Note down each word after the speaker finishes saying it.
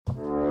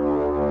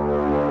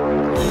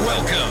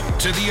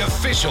to the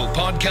official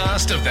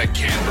podcast of the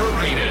Canberra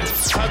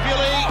Raiders. Billy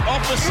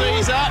off the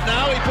Caesar.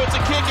 Now he puts a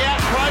kick out.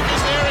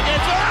 Croker's there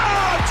against.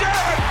 Oh,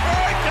 Jared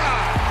Croker!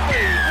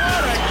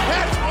 What a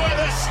catch by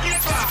the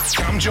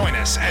skipper! Come join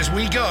us as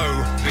we go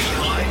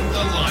behind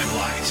the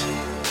limelight.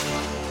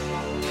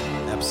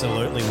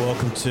 Absolutely.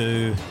 Welcome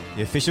to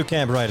the official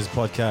Canberra Raiders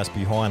podcast,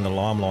 Behind the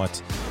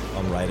Limelight.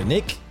 I'm Raider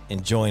Nick,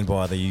 and joined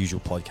by the usual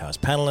podcast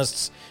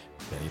panellists,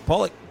 Benny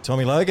Pollock,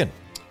 Tommy Logan.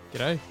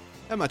 G'day.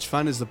 How much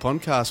fun is the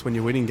podcast when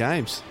you're winning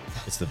games?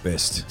 It's the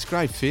best. It's a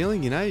great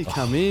feeling, you know. You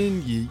come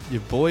in,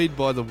 you're buoyed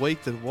by the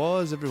week that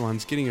was.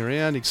 Everyone's getting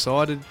around,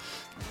 excited,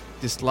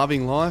 just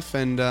loving life.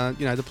 And,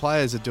 the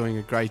players are doing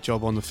a great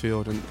job on the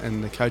field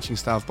and the coaching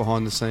staff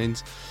behind the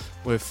scenes.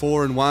 We're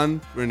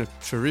 4-1. We're in a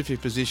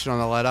terrific position on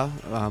the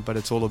ladder, but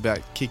it's all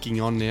about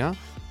kicking on now.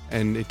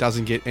 And it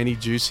doesn't get any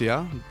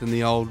juicier than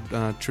the old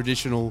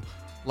traditional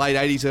late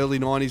 80s, early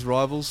 90s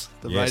rivals,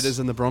 the Raiders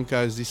and the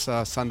Broncos this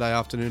Sunday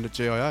afternoon at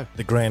GIO.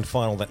 The grand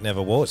final that never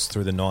was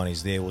through the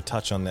 90s there. We'll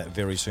touch on that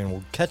very soon.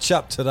 We'll catch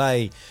up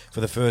today for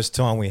the first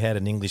time. We had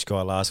an English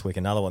guy last week,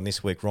 another one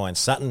this week, Ryan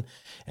Sutton.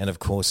 And, of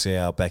course,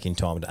 our back in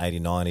time to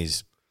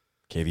 89s,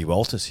 Kevy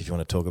Walters, if you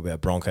want to talk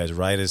about Broncos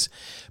Raiders.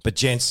 But,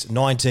 gents,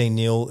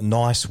 19-0,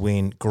 nice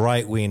win,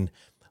 great win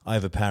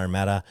over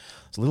Parramatta.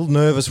 I was a little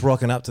nervous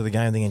rocking up to the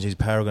game thinking, geez,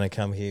 Parra are going to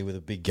come here with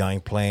a big game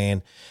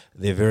plan.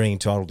 They're very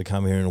entitled to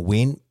come here and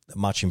win. A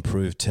much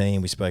improved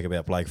team. We spoke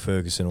about Blake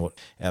Ferguson,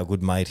 our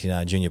good mate,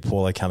 Junior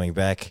Paulo coming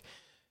back.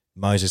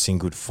 Moses in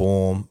good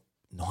form.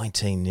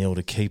 19-0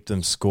 to keep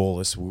them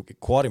scoreless.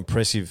 Quite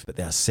impressive. But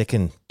our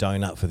second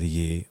donut for the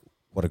year.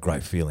 What a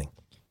great feeling.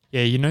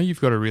 Yeah, you've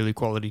got a really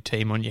quality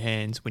team on your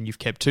hands when you've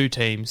kept two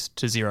teams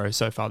to 0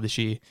 so far this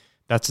year.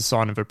 That's a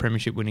sign of a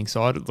premiership winning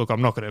side. Look,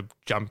 I'm not going to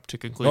jump to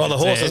conclusions. Oh, the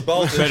horse is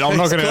bolted. But I'm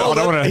not going to. I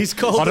don't want to. He's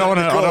called.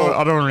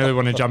 I don't really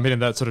want to jump into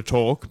that sort of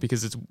talk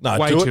because it's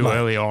way too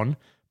early on.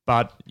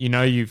 But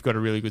you've got a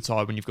really good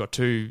side when you've got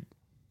two.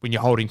 When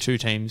you're holding two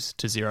teams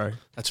to 0.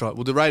 That's right.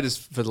 Well, the Raiders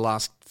for the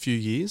last few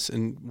years,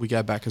 and we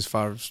go back as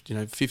far as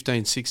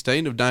 15,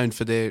 16, have known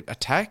for their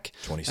attack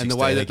and the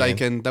way that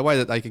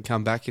they can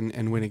come back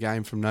and win a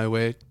game from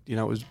nowhere. It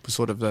was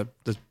sort of the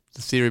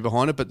theory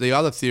behind it. But the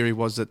other theory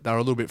was that they were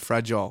a little bit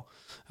fragile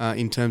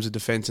in terms of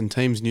defence, and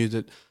teams knew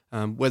that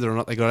whether or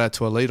not they got out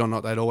to a lead or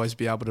not, they'd always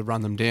be able to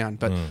run them down.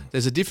 But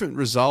there's a different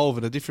resolve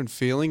and a different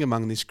feeling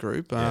among this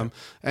group. And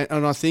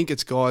I think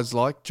it's guys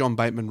like John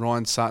Bateman,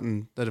 Ryan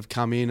Sutton that have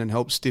come in and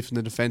helped stiffen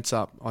the defence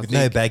up.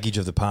 No baggage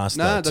of the past.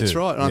 No, that's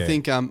right.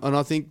 And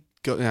I think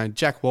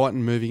Jack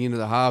Whiten moving into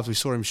the halves, we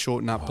saw him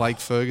shorten up Blake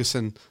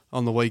Ferguson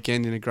on the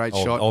weekend in a great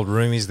shot. Old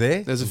roomies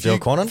there. There's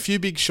a few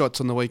big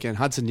shots on the weekend.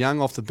 Hudson Young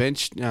off the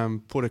bench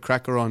put a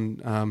cracker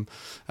on.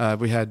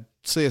 We had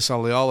C.S.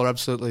 Oliola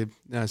absolutely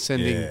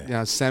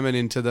sending salmon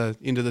into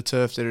the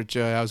turf there at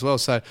GIO as well.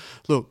 So,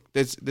 look,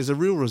 there's a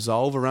real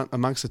resolve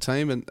amongst the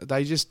team, and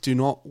they just do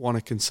not want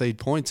to concede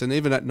points. And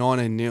even at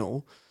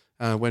 19-0,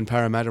 when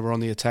Parramatta were on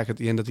the attack at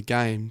the end of the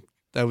game,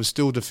 they were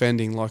still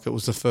defending like it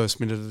was the first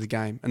minute of the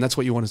game, and that's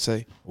what you want to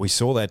see. We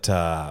saw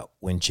that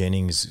when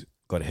Jennings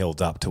got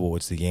held up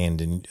towards the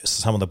end, and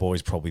some of the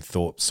boys probably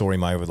saw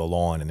him over the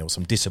line, and there was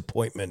some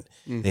disappointment.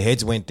 Their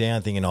heads went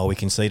down thinking, we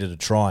conceded a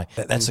try.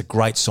 That's a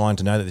great sign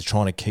to know that they're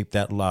trying to keep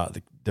that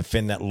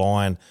defend that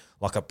line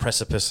like a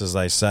precipice, as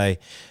they say.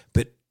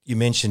 But you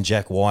mentioned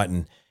Jack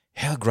Whiten.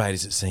 How great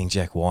is it seeing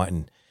Jack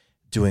Whiten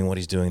doing what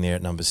he's doing there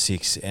at number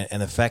 6,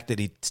 and the fact that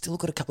he still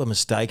got a couple of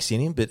mistakes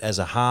in him, but as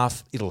a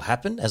half, it'll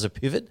happen as a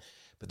pivot.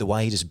 But the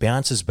way he just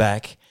bounces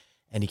back,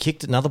 and he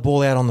kicked another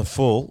ball out on the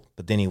full,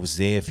 but then he was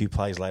there a few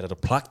plays later to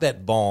pluck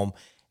that bomb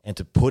and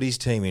to put his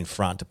team in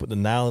front, to put the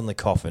nail in the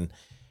coffin.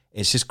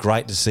 It's just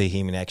great to see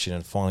him in action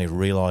and finally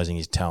realising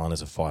his talent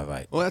as a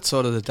 5'8". Well, that's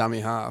sort of the dummy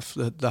half.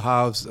 The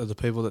halves are the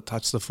people that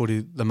touch the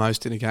footy the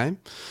most in a game.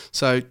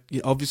 So,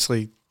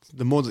 obviously,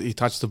 the more that you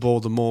touch the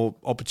ball, the more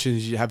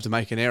opportunities you have to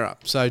make an error.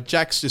 So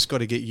Jack's just got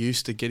to get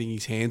used to getting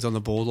his hands on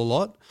the ball a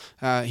lot.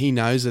 He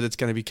knows that it's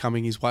going to be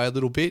coming his way a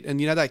little bit.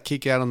 And, that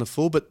kick out on the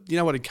full. But you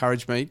know what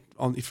encouraged me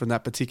from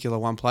that particular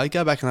one play?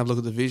 Go back and have a look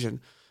at the vision.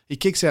 He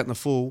kicks out in the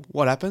full.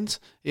 What happens?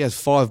 He has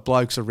 5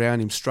 blokes around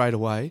him straight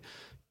away,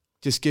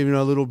 just giving him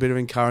a little bit of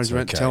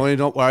encouragement, telling him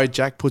not worry.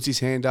 Jack puts his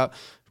hand up.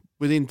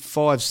 Within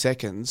 5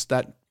 seconds,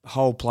 that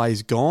whole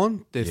play's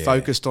gone. They're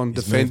focused on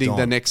defending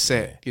the next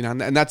set,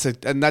 and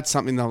that's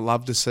something they'll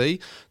love to see.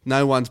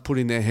 No one's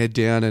putting their head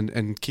down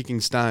and kicking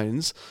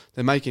stones.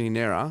 They're making an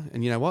error,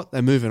 and you know what?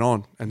 They're moving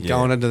on and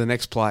going into the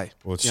next play.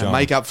 Well,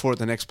 make up for it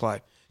the next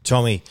play.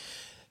 Tommy,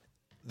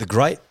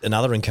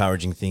 another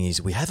encouraging thing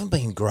is we haven't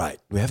been great.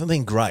 We've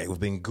been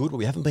good, but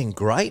we haven't been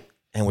great,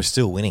 and we're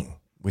still winning.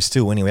 We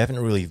haven't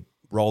really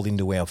rolled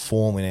into our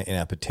form and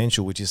our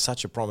potential, which is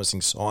such a promising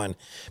sign,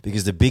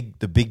 because the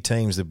big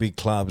teams, the big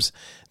clubs,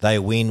 they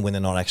win when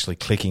they're not actually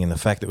clicking. And the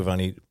fact that we've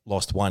only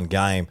lost one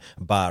game,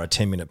 bar a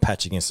 10-minute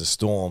patch against the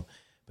Storm,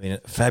 been in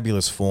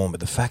fabulous form.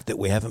 But the fact that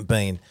we haven't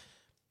been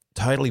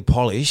totally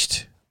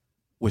polished,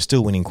 we're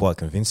still winning quite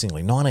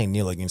convincingly.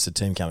 19-0 against the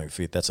team coming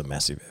fifth, that's a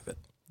massive effort.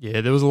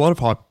 Yeah, there was a lot of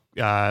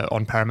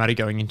on Parramatta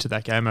going into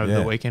that game over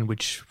the weekend,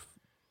 which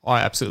I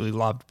absolutely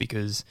loved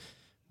because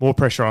more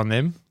pressure on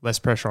them, less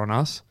pressure on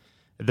us.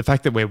 The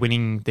fact that we're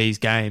winning these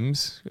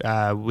games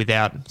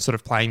without sort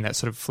of playing that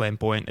sort of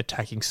flamboyant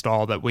attacking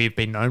style that we've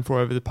been known for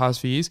over the past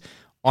few years,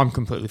 I'm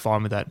completely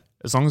fine with that.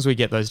 As long as we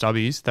get those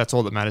W's, that's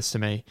all that matters to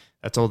me.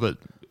 That's all that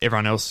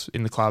everyone else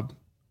in the club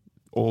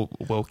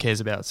all cares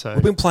about. So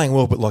we've been playing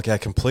well, but like our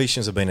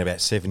completions have been about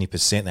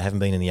 70%. They haven't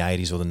been in the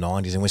 80s or the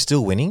 90s, and we're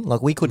still winning.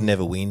 Like we could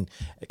never win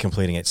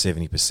completing at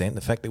 70%.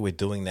 The fact that we're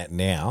doing that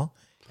now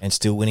and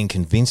still winning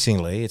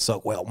convincingly, it's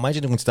like, well,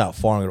 imagine if we can start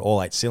firing at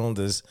all 8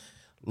 cylinders.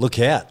 Look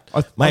out.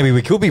 Maybe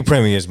we could be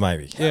premiers,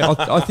 maybe. Yeah,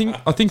 I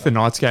think the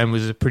Knights game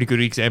was a pretty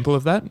good example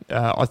of that.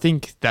 I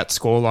think that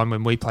scoreline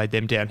when we played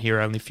them down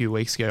here only a few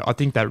weeks ago, I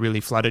think that really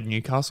flattered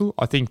Newcastle.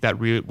 I think that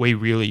we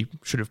really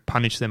should have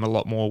punished them a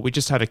lot more. We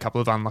just had a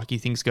couple of unlucky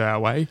things go our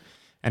way,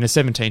 and a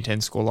 17-10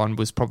 scoreline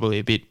was probably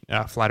a bit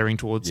flattering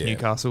towards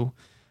Newcastle.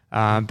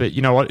 But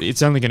you know what?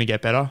 It's only going to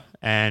get better,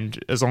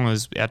 and as long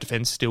as our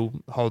defence still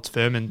holds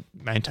firm and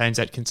maintains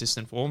that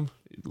consistent form,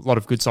 a lot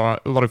of good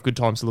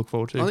times to look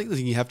forward to. I think the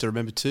thing you have to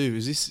remember too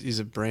is this is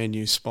a brand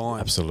new spine.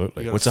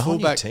 Absolutely, it's a whole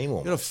new team.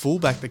 You've got a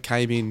fullback that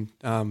came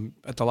in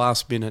at the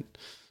last minute,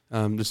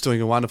 that's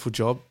doing a wonderful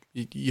job.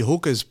 Your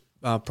hooker's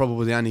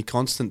probably the only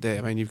constant there.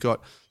 I mean, you've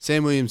got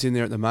Sam Williams in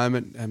there at the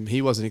moment.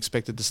 He wasn't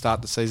expected to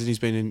start the season. He's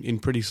been in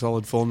pretty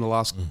solid form the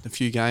last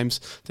few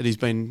games that he's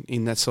been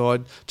in that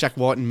side. Jack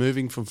Whiten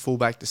moving from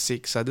fullback to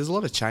 6. So there's a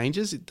lot of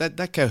changes.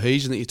 That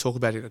cohesion that you talk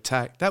about in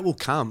attack, that will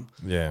come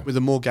with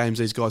the more games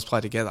these guys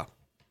play together.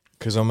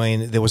 Because, I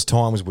mean, there was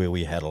times where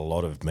we had a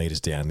lot of metres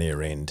down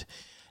their end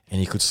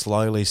and you could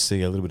slowly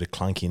see a little bit of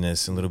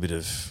clunkiness, a little bit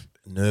of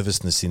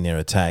nervousness in their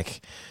attack.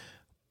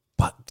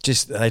 But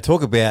just they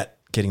talk about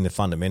getting the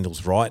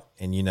fundamentals right,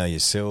 and you know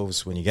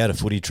yourselves, when you go to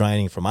footy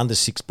training from under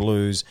 6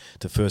 Blues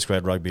to first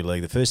grade rugby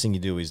league, the first thing you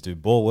do is do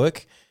ball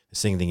work. The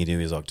second thing you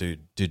do is like do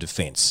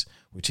defence,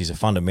 which is a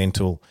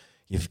fundamental.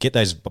 If you get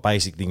those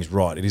basic things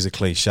right, it is a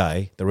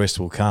cliche, the rest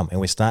will come. And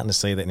we're starting to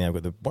see that now.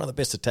 We've got one of the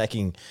best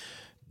attacking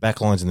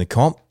backlines in the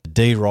comp,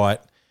 D right,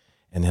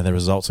 and now the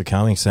results are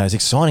coming. So it's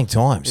exciting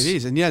times. It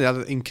is. And the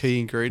other key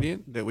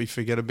ingredient that we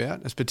forget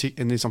about,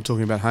 and this I'm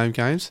talking about home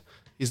games,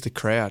 is the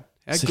crowd.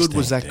 How good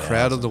was that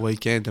crowd of the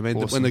weekend? I mean,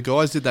 awesome. When the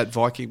guys did that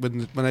Viking,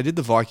 when they did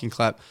the Viking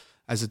clap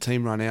as the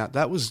team run out,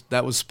 that was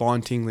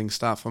spine tingling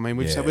stuff. I mean,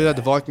 we've had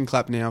the Viking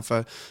clap now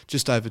for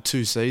just over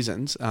 2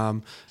 seasons,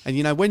 and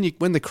you know when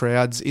the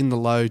crowd's in the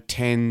low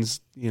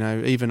 10s, you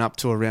know, even up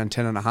to around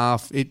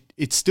 10.5,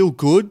 it's still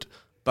good,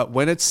 but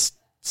when it's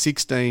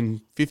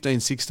 15,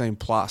 16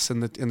 plus,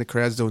 and the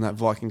crowd's doing that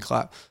Viking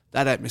clap,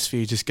 that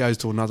atmosphere just goes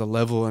to another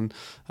level. And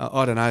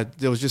I don't know,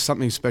 there was just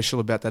something special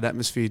about that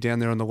atmosphere down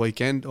there on the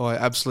weekend. I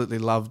absolutely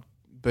loved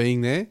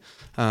being there,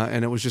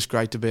 and it was just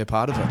great to be a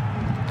part of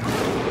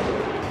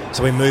it.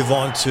 So we move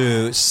on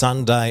to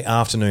Sunday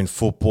afternoon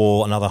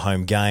football, another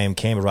home game,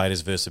 Canberra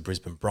Raiders versus the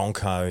Brisbane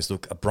Broncos.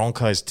 Look, a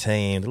Broncos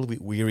team, a little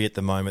bit weary at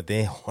the moment.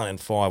 They're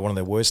 1-5, one of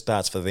the worst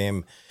starts for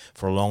them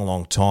for a long,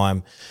 long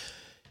time.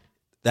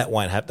 That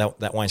won't happen.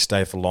 That won't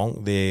stay for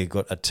long. They've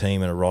got a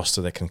team and a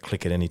roster that can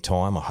click at any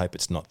time. I hope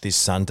it's not this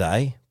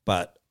Sunday,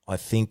 but I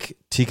think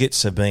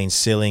tickets have been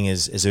selling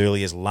as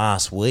early as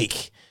last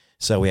week.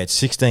 So we had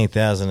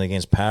 16,000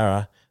 against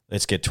Para.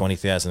 Let's get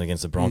 20,000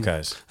 against the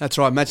Broncos. That's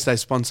right. Matchday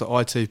sponsor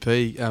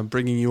ITP,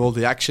 bringing you all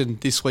the action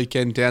this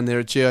weekend down there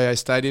at GIA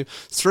Stadium.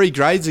 3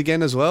 grades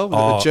again as well.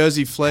 The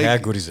Jersey Flegg. How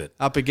good is it?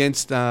 Up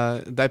against,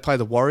 they play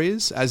the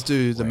Warriors, as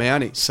do the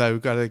Mounties. So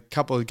we've got a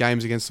couple of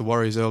games against the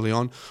Warriors early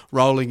on,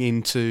 rolling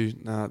into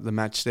the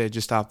match there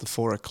just after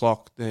 4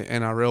 o'clock, the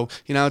NRL.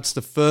 You know, it's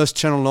the first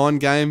Channel 9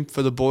 game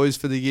for the boys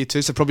for the year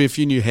too, so probably a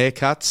few new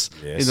haircuts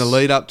in the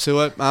lead up to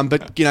it.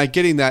 But, you know,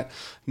 getting that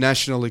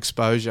national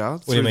exposure.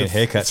 What do you mean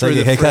haircuts? They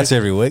get haircuts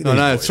every week. I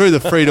know, through the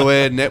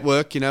free-to-air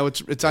network. You know,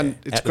 it's great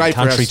for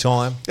country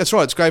time. That's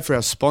right. It's great for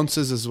our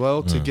sponsors as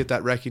well to get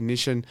that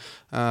recognition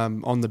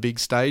on the big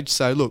stage.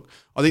 So look,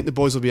 I think the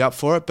boys will be up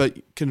for it, but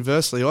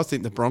conversely, I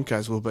think the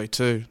Broncos will be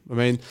too. I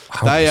mean,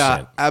 100%. They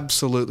are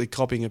absolutely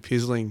copping a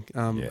pizzling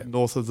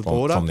north of the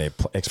border from their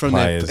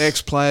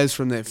ex-players,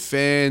 from their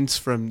fans,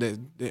 from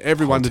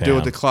everyone to do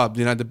with the club.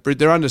 You know,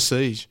 they're under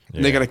siege,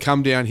 and they're going to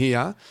come down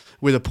here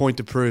with a point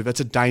to prove. That's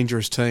a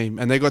dangerous team,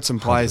 and they've got some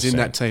players 100%. In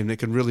that team that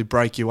can really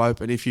break you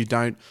open if you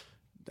don't,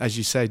 as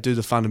you say, do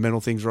the fundamental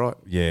things right.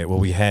 Yeah, well,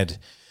 we had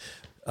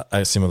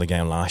a similar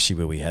game last year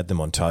where we had them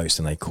on toast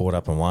and they caught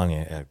up and won.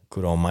 Yeah, our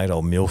good old mate,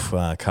 old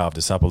Milf, carved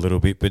us up a little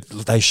bit, but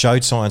they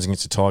showed signs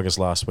against the Tigers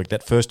last week.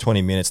 That first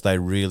 20 minutes, they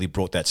really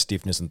brought that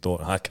stiffness and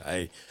thought,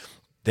 okay,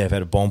 they've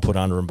had a bomb put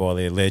under them by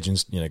their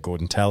legends, you know,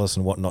 Gordon Tallis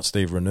and whatnot,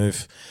 Steve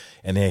Renouf,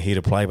 and they're here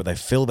to play, but they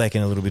fell back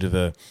in a little bit of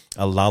a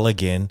lull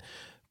again.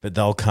 But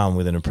they'll come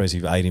with an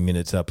impressive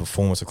 80-minute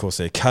performance. Of course,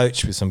 their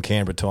coach with some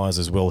Canberra ties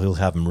as well. He'll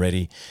have them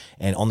ready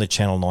and on the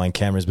Channel 9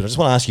 cameras. But I just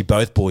want to ask you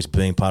both boys,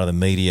 being part of the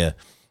media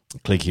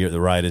clique here at the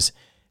Raiders,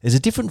 There's a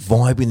different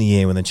vibe in the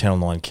air when the Channel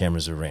 9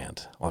 cameras are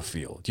around, I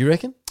feel. Do you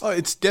reckon? Oh,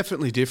 it's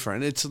definitely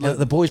different. It's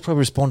The boys probably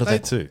respond to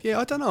that too. Yeah,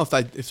 I don't know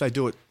if they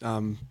do it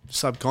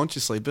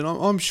subconsciously, but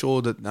I'm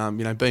sure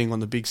that being on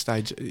the big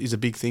stage is a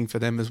big thing for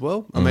them as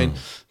well. I mean,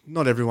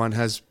 not everyone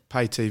has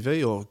pay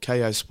TV or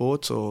KO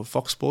Sports or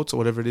Fox Sports or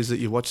whatever it is that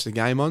you watch the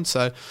game on.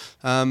 So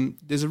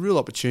there's a real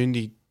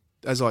opportunity,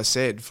 as I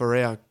said, for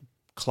our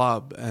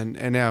club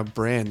and our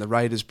brand, the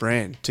Raiders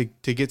brand, to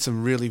get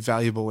some really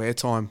valuable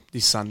airtime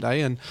this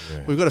Sunday. And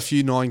we've got a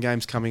few 9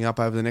 games coming up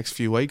over the next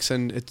few weeks,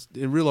 and it's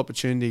a real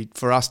opportunity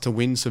for us to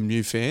win some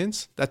new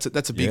fans. That's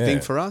a big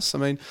thing for us. I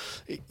mean,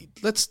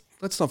 let's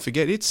not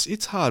forget,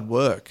 it's hard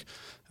work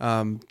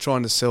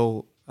trying to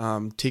sell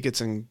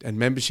tickets and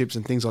memberships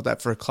and things like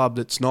that for a club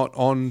that's not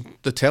on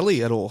the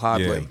telly at all,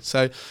 hardly. Yeah.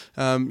 So,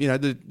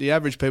 the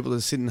average people that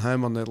are sitting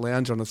home on their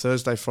lounge on a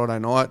Thursday, Friday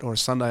night or a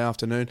Sunday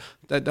afternoon,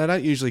 they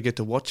don't usually get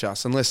to watch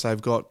us unless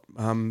they've got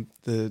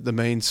the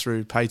means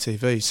through pay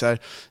TV. So,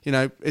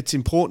 it's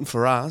important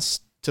for us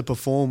to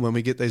perform when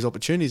we get these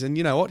opportunities. And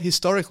you know what?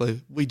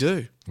 Historically, we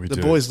do. The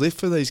boys live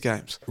for these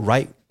games.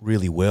 Rate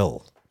really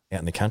well out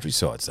in the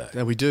countryside, so.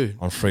 Yeah, we do.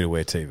 On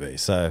free-to-air TV.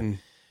 So...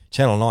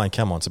 Channel 9,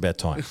 come on, it's about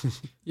time.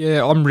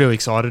 Yeah, I'm really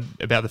excited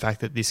about the fact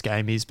that this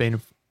game is being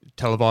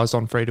televised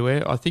on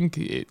free-to-air. I think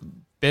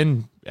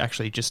Ben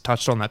actually just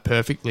touched on that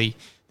perfectly.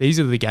 These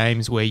are the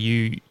games where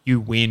you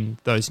win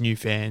those new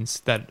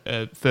fans that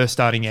are first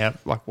starting out,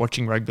 like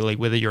watching rugby league,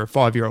 whether you're a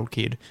 5-year-old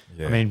kid.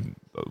 Yeah. I mean,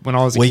 when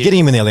I was a kid... You're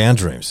getting them in their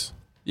lounge rooms.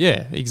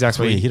 Yeah, exactly. That's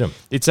where you hit them.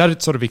 It's that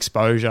sort of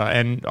exposure,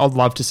 and I'd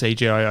love to see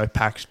GIO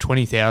packed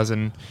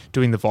 20,000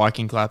 doing the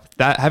Viking clap.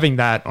 Having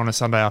that on a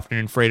Sunday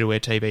afternoon, free-to-air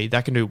TV,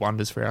 that can do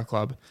wonders for our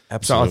club.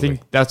 Absolutely. So I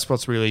think that's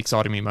what's really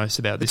exciting me most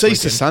about this. It's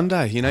Easter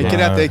Sunday,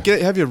 get out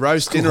there, have your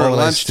roast dinner at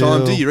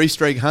lunchtime, do your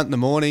Easter egg hunt in the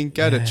morning,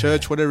 go to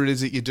church, whatever it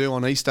is that you do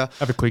on Easter.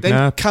 Have a quick then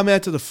nap. Come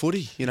out to the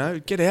footy, get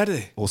out of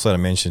there. Also to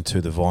mention too,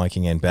 the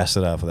Viking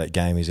ambassador for that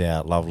game is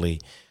our lovely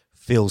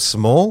Philip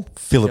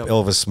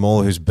Elvis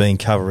Small, who's been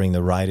covering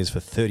the Raiders for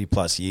 30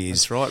 plus years.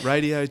 That's right,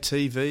 radio,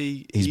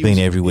 TV. He's been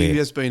everywhere. He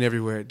has been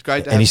everywhere. It's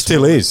great to have and he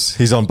still is.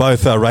 He's on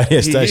both our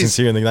radio stations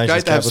here in the nation's capital.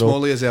 Great to have capital.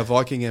 Smalley as our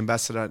Viking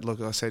ambassador. Look,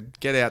 I said,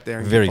 get out there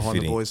and Very get behind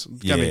fitting. the boys.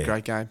 It's going to be a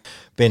great game.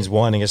 Ben's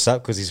winding us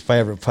up because his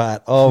favourite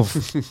part of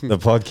the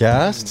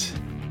podcast,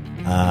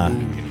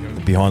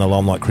 the Behind the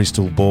Limelight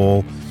Crystal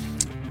Ball.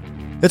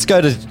 Let's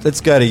go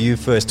to you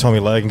first, Tommy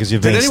Logan, because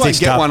you've been stitched up. Did anyone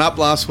get up. one up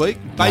last week?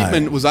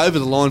 Bateman was over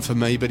the line for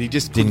me, but he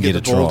just didn't get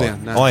the ball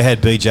down. No. I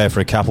had BJ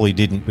for a couple. He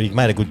didn't, but he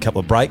made a good couple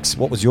of breaks.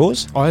 What was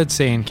yours? I had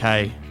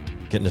CNK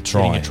getting a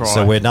try.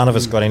 So where none of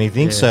us got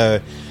anything. Yeah.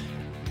 So,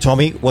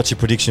 Tommy, what's your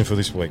prediction for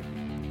this week?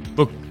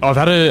 Look, I've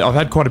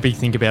had quite a big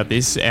think about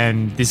this,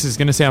 and this is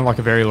going to sound like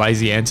a very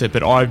lazy answer,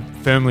 but I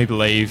firmly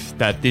believe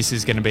that this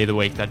is going to be the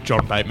week that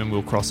John Bateman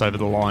will cross over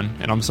the line.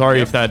 And I'm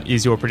sorry if that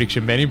is your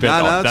prediction, Benny, but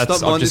I've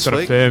just got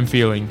a firm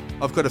feeling.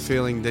 I've got a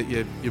feeling that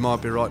you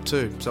might be right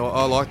too. So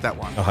I like that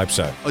one. I hope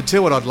so. I'll tell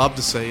you what I'd love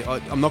to see.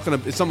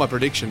 It's not my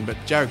prediction, but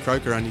Jared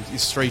Croker only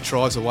is 3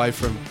 tries away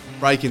from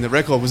breaking the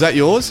record. Was that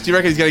yours? Do you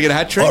reckon he's going to get a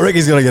hat trick? I reckon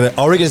he's going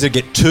to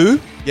get 2.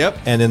 Yep.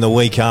 And then the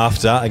week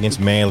after against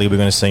Manly, we're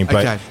going to see him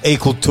break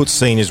equal Toots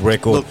Senior's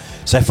record. Look,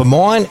 so for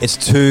mine, it's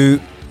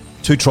 2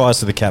 tries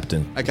to the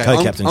captain. Okay,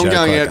 Co-captain I'm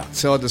going Croker.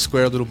 outside the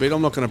square a little bit.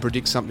 I'm not going to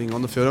predict something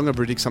on the field. I'm going to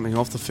predict something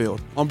off the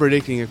field. I'm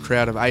predicting a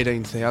crowd of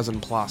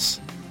 18,000 plus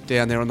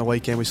down there on the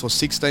weekend. We saw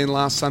 16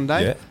 last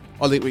Sunday. Yeah.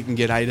 I think we can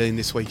get 18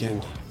 this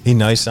weekend. He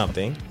knows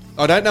something.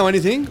 I don't know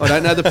anything. I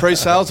don't know the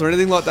pre-sales or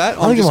anything like that.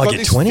 I think he might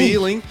get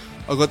 20.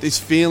 I've got this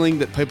feeling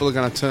that people are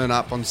going to turn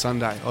up on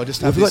Sunday. I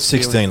just have We've got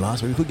 16 feeling.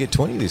 last week. We could get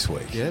 20 this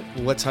week. Yeah,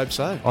 well, let's hope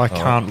so. I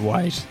can't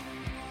wait.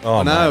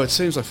 Oh, no, it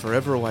seems like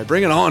forever away.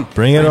 Bring it on.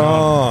 Bring it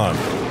on.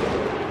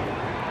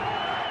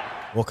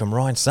 Welcome,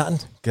 Ryan Sutton.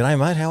 G'day,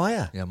 mate. How are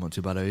you? Yeah, I'm not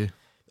too bad, are you?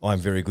 I'm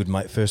very good,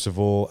 mate. First of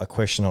all, a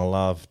question I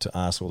love to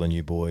ask all the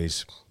new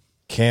boys.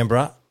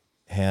 Canberra,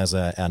 how's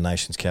our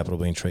nation's capital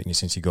been treating you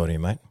since you got here,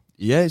 mate?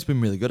 Yeah, it's been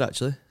really good,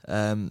 actually.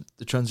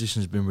 The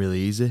transition's been really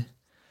easy,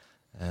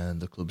 and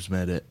the club's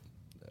made it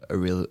a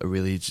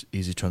really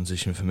easy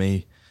transition for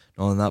me.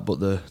 Not only that,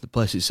 but the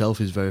place itself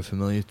is very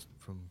familiar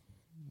from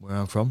where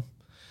I'm from.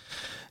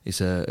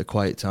 It's a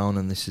quiet town,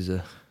 and this is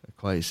a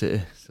quiet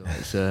city,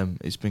 so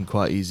it's been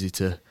quite easy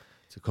to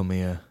come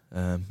here.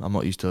 I'm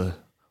not used to the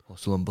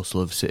hustle and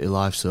bustle of city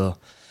life, so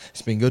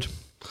it's been good.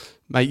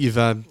 Mate,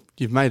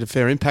 you've made a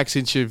fair impact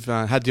since you've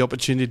had the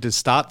opportunity to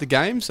start the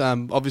games.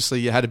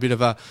 Obviously, you had a bit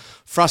of a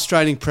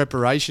frustrating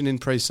preparation in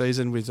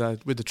pre-season with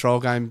the trial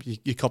game.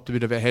 You copped a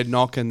bit of a head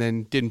knock and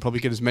then didn't probably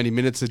get as many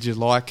minutes as you'd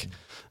like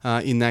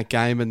in that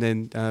game, and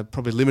then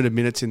probably limited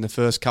minutes in the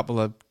first couple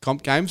of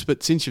comp games.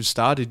 But since you've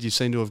started, you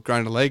seem to have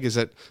grown a leg. Is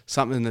that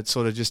something that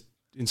sort of just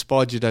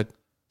inspired you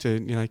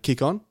to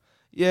kick on?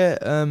 Yeah,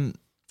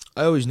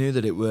 I always knew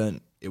that it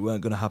weren't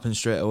going to happen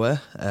straight away.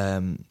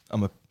 I'm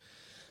a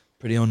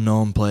pretty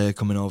unknown player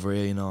coming over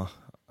here,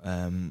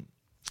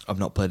 I've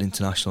not played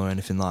international or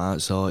anything like that,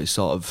 so it's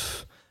sort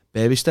of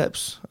baby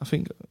steps, I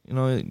think,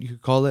 you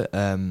could call it.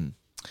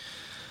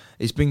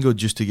 it's been good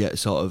just to get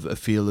sort of a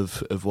feel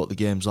of what the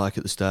game's like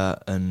at the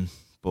start.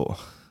 But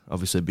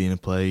obviously, being a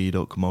player, you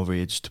don't come over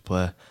here just to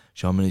play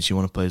short minutes. You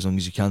want to play as long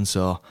as you can.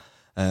 So,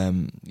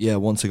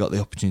 once I got the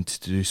opportunity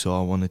to do so,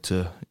 I wanted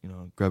to,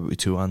 grab it with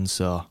two hands.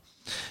 So,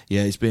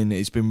 yeah, it's been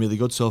really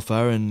good so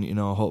far, and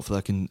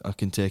hopefully I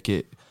can take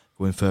it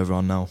going further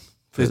on now.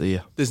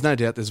 There's no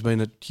doubt there's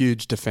been a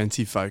huge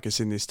defensive focus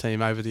in this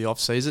team over the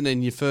off-season.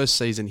 In your first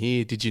season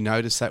here, did you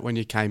notice that when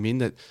you came in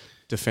that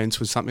defence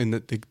was something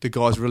that the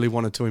guys really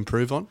wanted to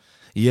improve on?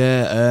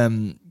 Yeah,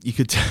 you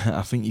could.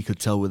 I think you could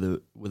tell with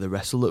the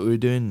wrestle that we were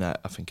doing. I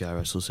think our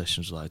wrestle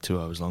sessions were like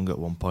 2 hours long at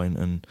one point,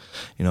 and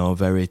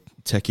very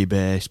techie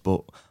based,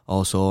 but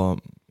also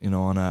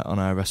on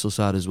our wrestle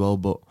side as well.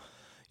 But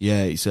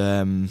yeah, it's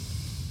a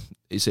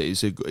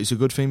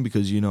good thing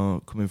because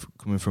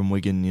coming from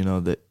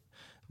Wigan, that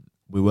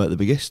we weren't the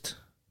biggest,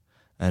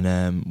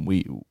 and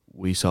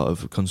we sort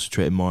of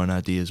concentrated more on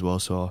our D as well.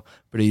 So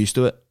pretty used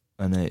to it,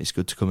 and it's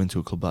good to come into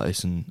a club like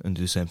this and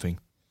do the same thing.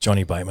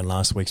 Johnny Bateman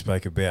last week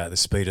spoke about the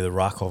speed of the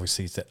ruck.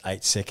 Obviously, it's that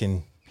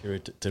 8-second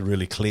period to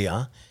really clear.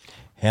 How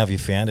have you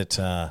found it?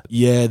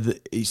 Yeah,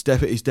 it's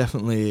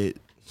definitely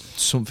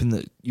something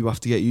that you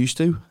have to get used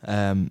to.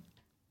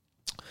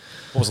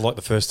 What was it like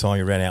the first time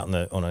you ran out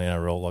on an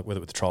NRL, like whether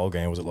with the trial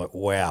game? Was it like,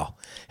 wow,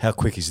 how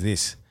quick is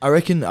this? I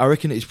reckon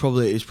it's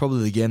probably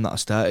the game that I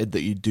started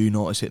that you do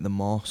notice it the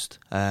most.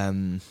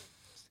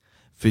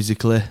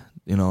 Physically,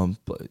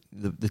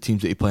 the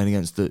teams that you're playing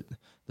against, the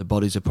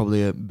bodies are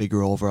probably a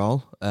bigger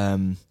overall.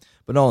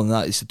 But not only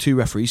that, it's a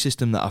 2-referee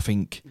system that I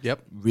think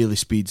really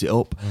speeds it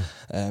up.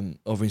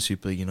 Over in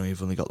Super League,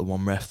 you've only got the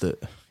one ref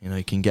that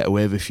you can get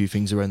away with a few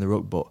things around the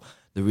ruck, but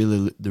they're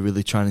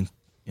really trying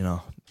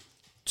to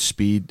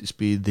speed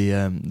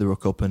the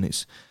ruck up, and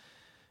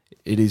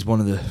it is one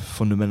of the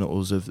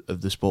fundamentals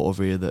of the sport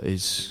over here that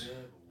is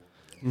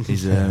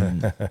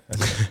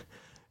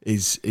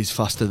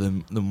faster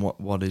than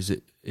what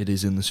it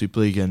is in the Super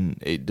League,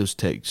 and it does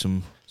take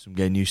some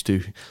getting used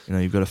to.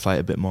 You've got to fight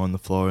a bit more on the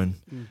floor, and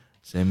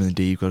same in the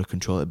D, you've got to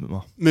control it a bit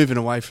more. Moving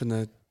away from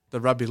the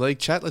rugby league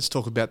chat, let's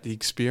talk about the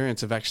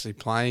experience of actually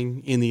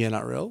playing in the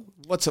NRL.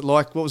 What's it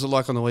like? What was it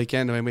like on the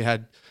weekend? I mean, we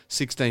had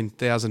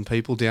 16,000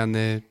 people down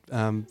there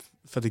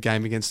for the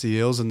game against the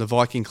Eels, and the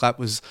Viking clap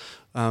was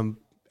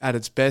at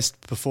its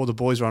best before the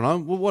boys run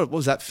on. What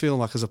was that feeling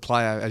like as a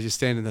player as you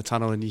stand in the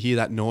tunnel and you hear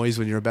that noise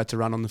when you're about to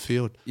run on the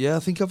field? Yeah, I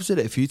think I've said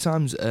it a few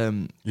times.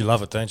 You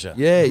love it, don't you?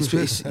 Yeah,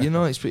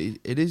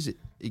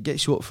 it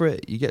gets you up for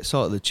it. You get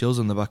sort of the chills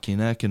on the back of your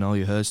neck and all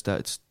your hair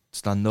starts to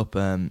stand up.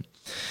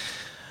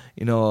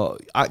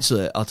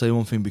 Actually, I'll tell you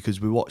one thing, because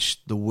we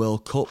watched the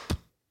World Cup,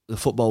 the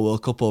Football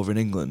World Cup over in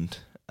England,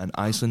 and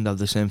Iceland have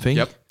the same thing.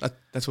 Yep,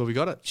 that's where we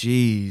got it.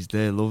 Jeez,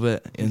 they love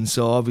it. And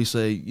so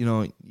obviously,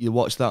 you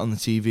watch that on the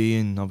TV,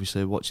 and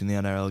obviously watching the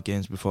NRL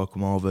games before I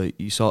come over,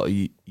 you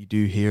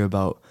do hear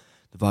about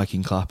the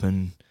Viking clap,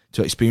 and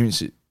to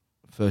experience it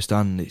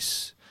firsthand,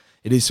 it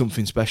is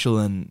something special.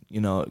 And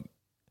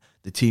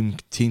the team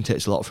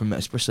takes a lot from it,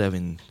 especially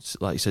having,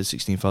 like you said,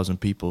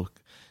 16,000 people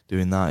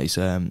doing that.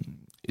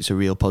 It's a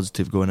real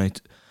positive going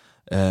out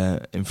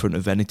in front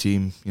of any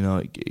team.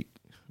 It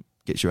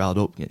gets you riled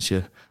up, makes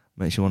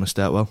you want to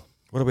start well.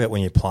 What about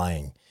when you're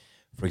playing?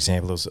 For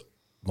example, there's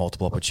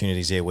multiple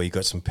opportunities there where you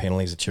got some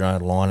penalties at your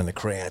own line and the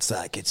crowd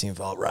gets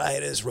involved.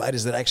 Raiders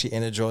that actually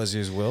energise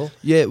you as well.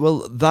 Yeah,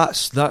 well,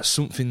 that's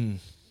something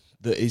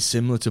that is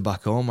similar to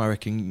back home. I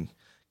reckon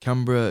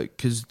Canberra,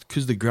 because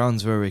the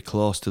ground's very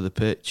close to the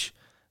pitch,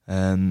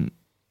 same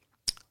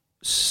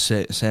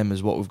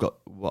as what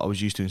I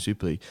was used to in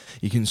Super League.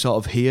 You can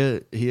sort of hear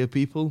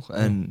people,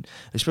 and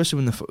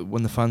especially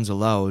when the fans are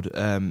loud,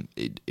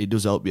 it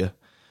does help you.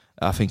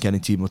 I think any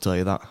team will tell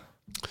you that.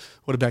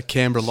 What about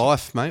Canberra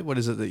life, mate? What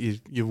is it that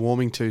you're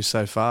warming to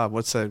so far?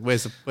 Where's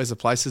the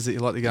places that you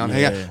like to go and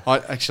hang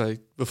out? Actually,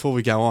 before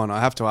we go on,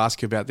 I have to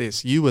ask you about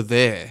this. You were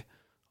there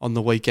on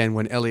the weekend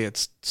when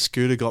Elliott's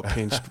scooter got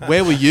pinched.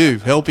 Where were you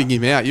helping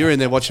him out? You were in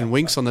there watching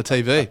Winx on the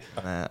TV.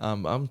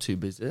 I'm too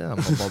busy. I'm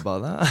not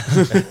bothered about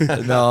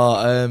that.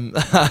 No,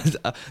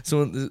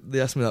 someone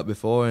they asked me that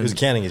before. He was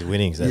counting his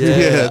winnings.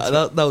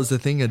 That was the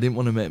thing. I didn't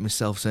want to make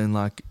myself sound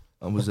like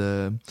I was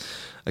a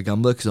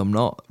gambler, because I'm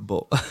not.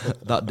 But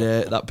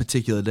that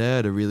particular day, I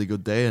had a really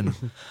good day, and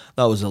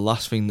that was the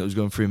last thing that was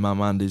going through my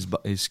mind. His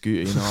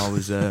scooter. I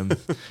was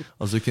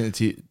looking at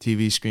the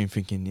TV screen,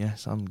 thinking,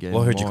 yes, I'm getting.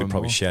 Well, I heard you could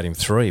probably shout him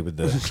 3 with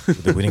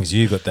the winnings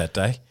you got that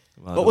day.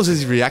 What was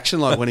his reaction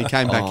like when he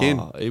came back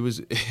in? It was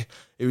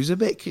a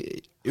bit.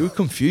 He was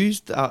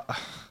confused.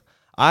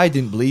 I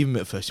didn't believe him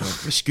at first. He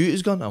went, "My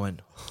scooter's gone." I was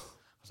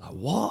like,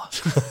 "What?"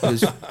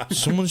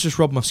 Someone's just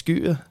robbed my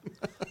scooter.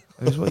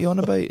 I was, what are you on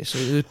about? So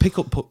the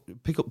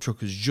pickup truck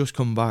has just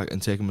come back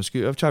and taken my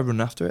scooter. I've tried running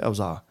after it. I was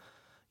like,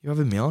 "You're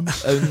having me on?"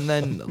 And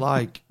then,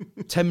 like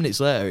 10 minutes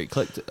later, it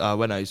clicked. I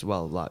went out.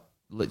 Well, like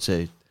let's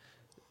say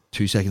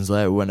 2 seconds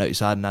later, we went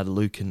outside and had a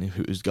look, and if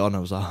it was gone, I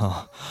was like,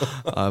 "Oh,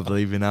 I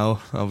believe you now.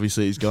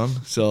 Obviously, it's gone."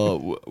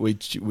 So we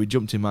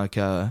jumped in my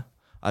car.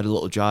 I had a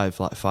little drive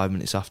like 5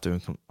 minutes after,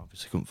 and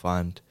obviously couldn't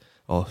find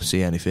or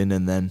see anything.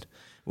 And then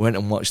Went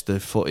and watched the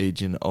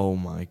footage, and oh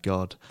my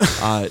god,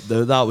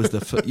 that was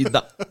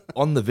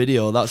on the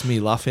video. That's me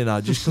laughing.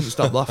 I just couldn't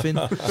stop laughing.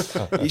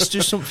 It's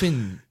just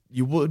something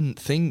you wouldn't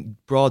think.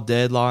 Broad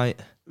daylight.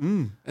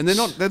 And they're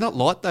not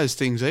like those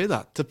things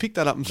either. To pick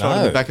that up and throw it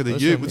in the back of the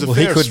ute was a Well,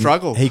 fair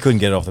struggle. He couldn't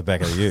get it off the back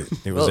of the ute.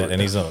 It was,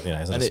 and he's not,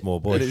 he's not a small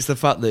boy. And it's the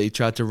fact that he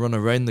tried to run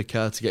around the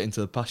car to get into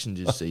the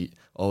passenger seat,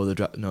 or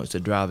it's the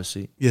driver's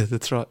seat. Yeah,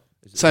 that's right.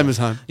 Same as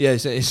home. Yeah,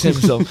 it's same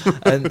as home.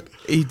 And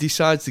he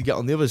decides to get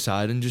on the other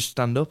side and just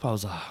stand up. I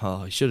was like,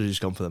 oh, he should have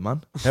just gone for the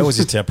man. How was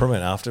his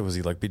temperament after? Was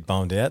he like a bit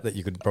bummed out that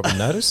you could probably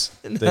notice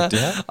deep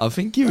down? I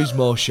think he was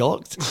more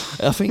shocked.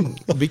 I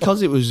think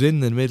because it was in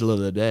the middle of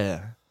the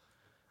day,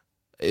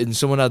 and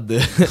someone had the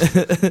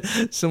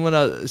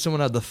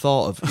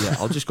thought of,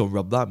 I'll just go and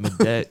rob that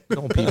midday.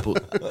 No people,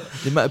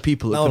 the amount of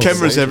people, that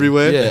cameras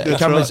everywhere. Yeah,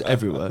 cameras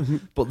everywhere.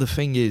 But the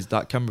thing is,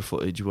 that camera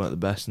footage weren't the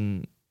best,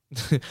 and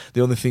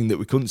the only thing that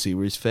we couldn't see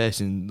were his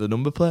face in the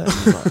number plate. And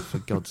I was like, for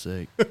God's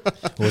sake.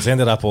 Well, it's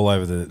ended up all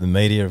over the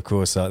media, of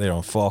course, out there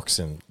on Fox,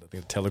 and I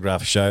think the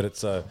Telegraph showed it,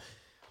 so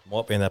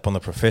might end up on the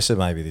Professor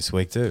maybe this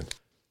week too.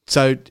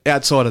 So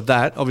outside of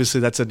that, obviously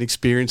that's an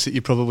experience that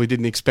you probably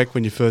didn't expect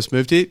when you first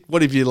moved here.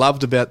 What have you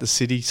loved about the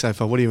city so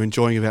far? What are you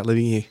enjoying about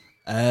living here?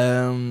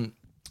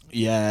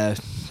 Yeah,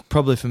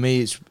 probably for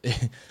me,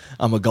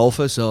 I'm a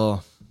golfer,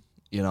 so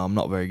I'm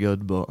not very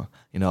good, but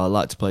I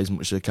like to play as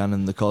much as I can,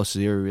 and the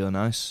courses here are really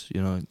nice.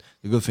 The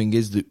good thing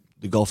is that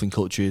the golfing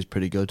culture is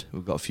pretty good.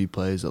 We've got a few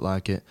players that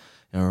like it.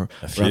 A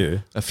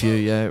few,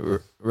 yeah.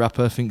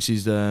 Rapper thinks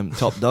he's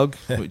top dog,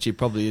 which he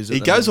probably is. He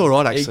goes all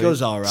right, actually. He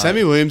goes all right.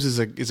 Sammy Williams is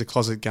a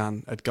closet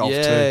gun at golf too.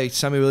 Yeah,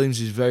 Sammy Williams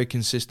is very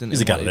consistent.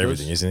 He's a gun at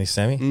everything, isn't he,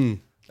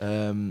 Sammy?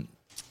 And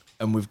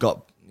we've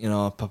got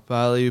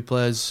Papali who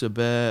plays a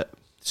bit.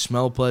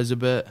 Smell plays a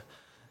bit.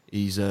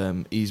 He's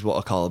what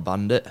I call a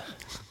bandit.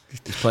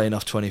 He's playing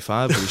off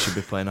 25, but he should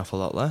be playing off a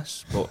lot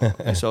less. But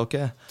it's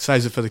okay.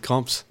 Saves it for the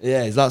comps.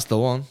 Yeah, that's the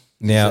one.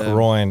 Now,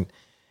 Ryan,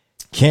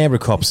 Canberra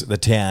the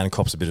town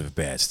cops a bit of a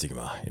bad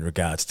stigma in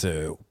regards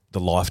to the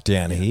life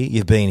down here.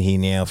 You've been here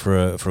now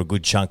for a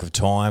good chunk of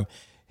time.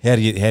 How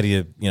do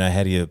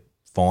you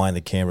find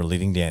the Canberra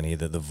living down here,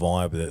 the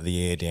vibe,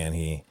 the air down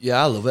here?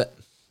 Yeah, I love it.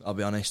 I'll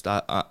be honest.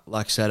 I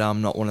like I said,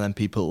 I'm not one of them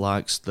people that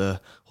likes the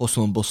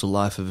hustle and bustle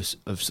life of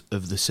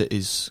the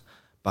cities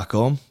back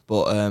home,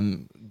 but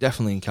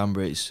definitely in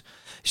Canberra, it's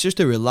just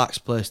a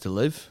relaxed place to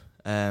live.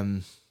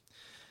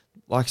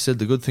 Like I said,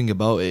 the good thing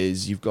about it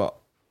is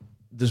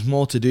there's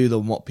more to do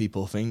than what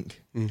people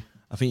think.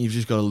 I think you've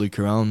just got to look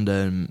around,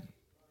 and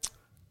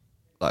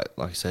like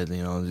I said,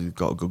 you've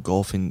got a good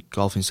golfing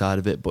side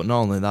of it. But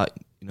not only that,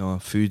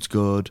 food's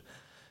good.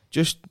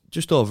 Just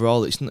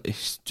overall,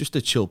 it's just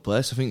a chill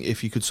place. I think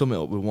if you could sum it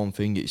up with one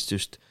thing, it's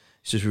just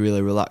a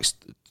really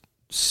relaxed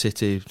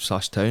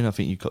city/town. I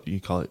think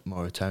you call it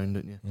more a town,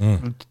 don't you?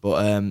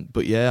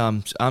 But yeah,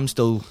 I'm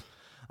still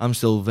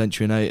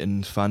venturing out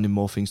and finding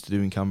more things to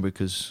do in Canberra,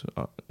 because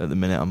at the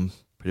minute I'm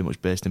pretty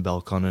much based in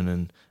Belconnen,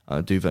 and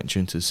I do venture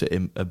into the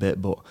city a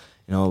bit. But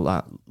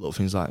like little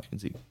things like,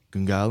 is it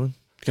Gungahlin?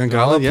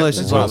 Gungahlin, yeah,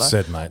 places That's well like that.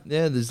 said, mate.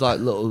 Yeah, there's like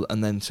little,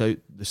 and then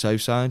the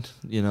south side.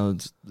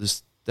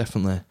 There's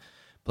definitely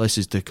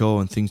places to go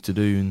and things to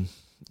do, and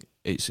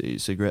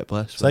it's a great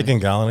place. Say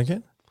Gungahlin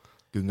again.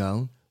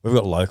 Gungahlin. We've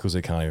got locals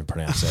that can't even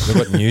pronounce that.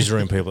 We've got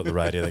newsroom people at the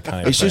radio that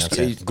can't even pronounce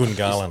that.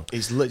 Gungahlin.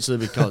 It's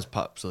literally because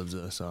Paps lives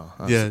there, so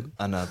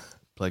and I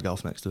play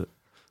golf next to it.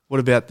 What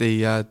about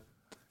the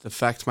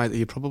fact, mate, that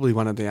you're probably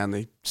one of the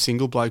only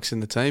single blokes in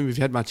the team? Have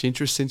you had much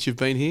interest since you've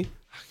been here?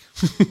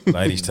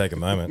 Ladies, take a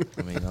moment.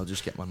 I mean, I'll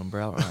just get my number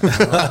out right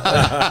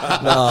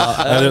now.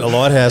 At the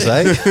lighthouse,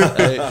 eh?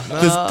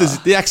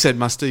 The accent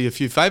must do you a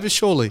few favours,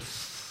 surely.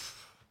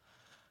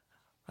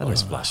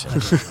 Always blushing.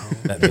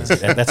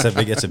 That's a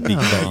big yes.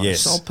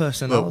 It's all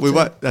personality. We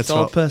won't. That's it's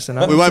all right.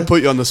 personality. We won't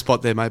put you on the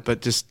spot there, mate.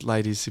 But just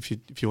ladies, if you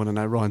want to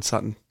know, Ryan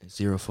Sutton.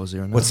 040.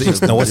 What's the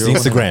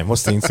Instagram?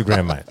 What's the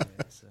Instagram, mate?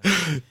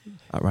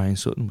 At Ryan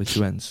Sutton with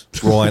 2 N's.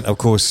 Ryan, of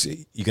course,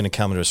 you're going to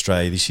come to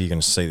Australia this year. You're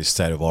going to see the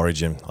state of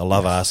origin. I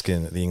love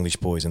asking the English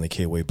boys and the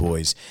Kiwi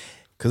boys,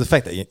 because the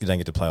fact that you don't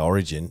get to play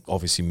Origin,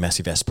 obviously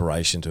massive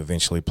aspiration to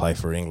eventually play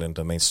for England.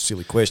 I mean, it's a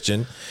silly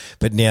question,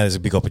 but now there's a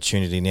big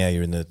opportunity. Now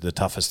you're in the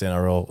toughest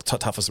NRL,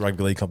 toughest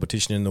rugby league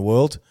competition in the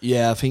world.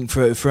 Yeah, I think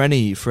for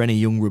any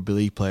young rugby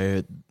league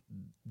player,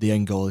 the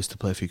end goal is to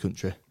play for your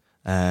country,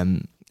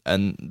 and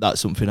that's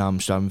something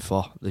I'm striving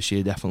for this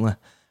year, definitely.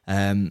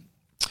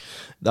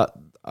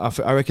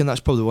 I reckon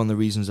that's probably one of the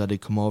reasons I did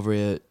come over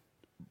here,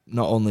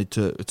 not only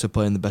to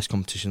play in the best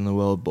competition in the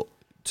world, but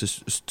to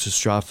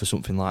strive for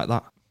something like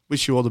that.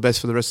 Wish you all the best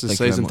for the rest of the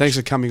Thank you season. very much. Thanks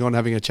for coming on,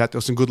 having a chat to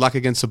us, and good luck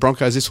against the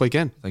Broncos this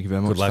weekend. Thank you very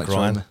much. Good luck, Thanks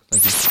for having Ryan. me.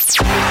 Thank you. What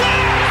strength,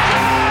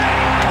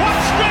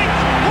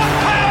 what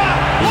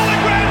power, what a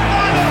grand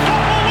final.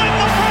 Top will win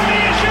the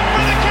premiership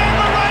for the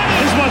Canberra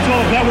Raiders. This one's all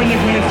about winning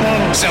the grand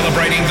final.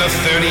 Celebrating the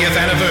 30th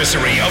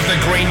anniversary of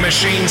the Green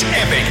Machine's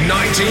epic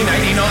 1989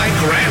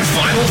 grand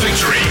final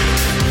victory.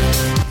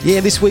 Yeah,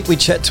 this week we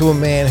chat to a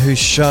man who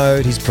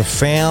showed his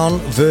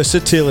profound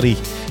versatility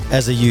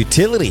as a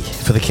utility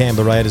for the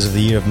Canberra Raiders of the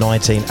year of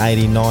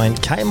 1989.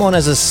 Came on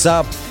as a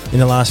sub in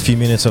the last few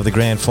minutes of the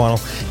grand final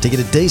to get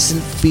a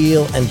decent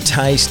feel and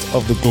taste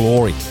of the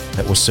glory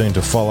that was soon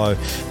to follow.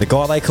 The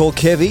guy they call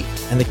Kevy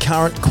and the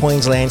current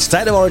Queensland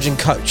State of Origin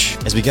coach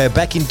as we go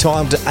back in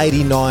time to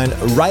 89,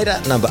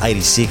 Raider number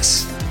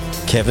 86,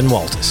 Kevin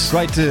Walters.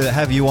 Great to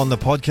have you on the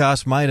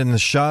podcast, mate, and the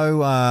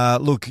show.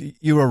 Look,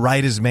 you were a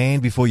Raiders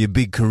man before your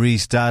big career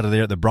started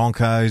there at the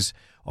Broncos.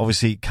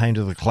 Obviously, came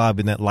to the club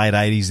in that late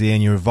 80s there,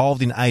 and you're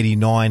involved in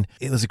 89.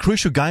 It was a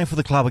crucial game for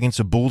the club against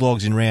the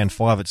Bulldogs in round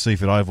 5 at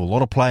Seaford Oval. A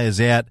lot of players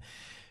out.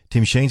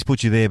 Tim Sheens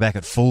put you there back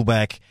at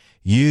fullback.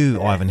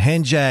 You, Ivan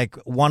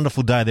Henjak,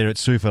 wonderful day there at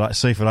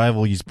Seaford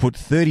Oval. You put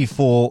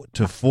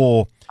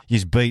 34-4.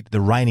 You beat the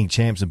reigning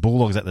champs, the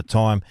Bulldogs at the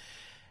time.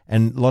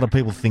 And a lot of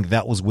people think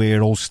that was where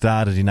it all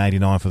started in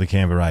 89 for the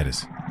Canberra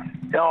Raiders.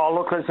 Oh,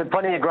 look, there's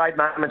plenty of great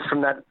moments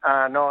from that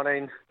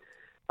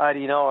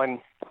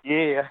 1989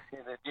 year in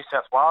the New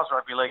South Wales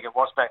Rugby League. It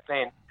was back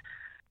then.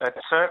 But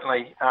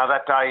certainly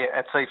that day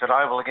at Seaford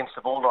Oval against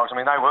the Bulldogs, I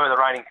mean, they were the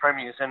reigning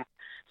premiers, and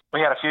we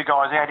had a few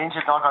guys out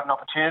injured, and I got an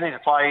opportunity to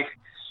play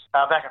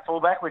back at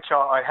fullback, which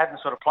I hadn't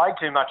sort of played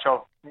too much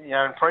of,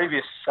 in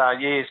previous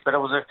years. But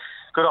it was a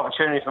good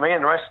opportunity for me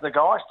and the rest of the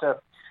guys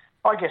to,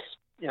 I guess,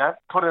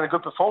 put in a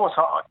good performance.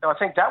 I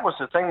think that was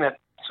the thing that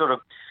sort of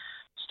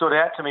stood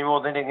out to me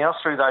more than anything else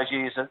through those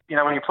years. That,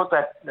 when you put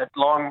that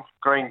lime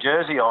green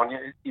jersey on,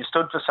 you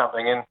stood for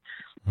something. And,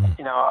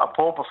 a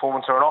poor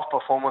performance or an off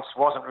performance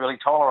wasn't really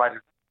tolerated.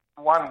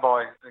 One,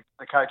 by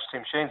the coach,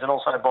 Tim Sheens, and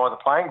also by the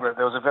playing group.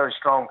 There was a very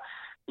strong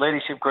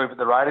leadership group at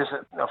the Raiders,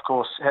 of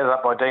course, headed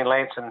up by Dean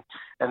Lance and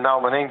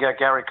Noel Meninga,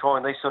 Gary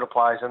Coyne, these sort of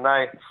players. And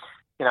they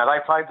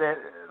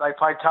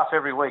played tough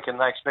every week, and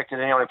they expected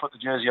anyone who put the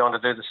jersey on to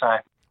do the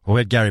same. Well,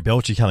 we had Gary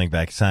Belcher coming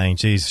back saying,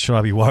 geez, should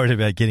I be worried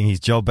about getting his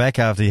job back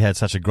after he had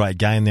such a great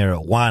game there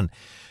at 1?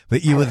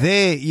 But you were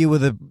there, you were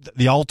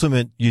the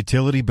ultimate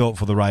utility belt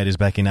for the Raiders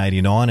back in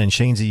 89, and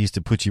Sheensy used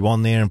to put you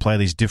on there and play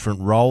these different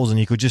roles, and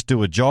you could just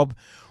do a job.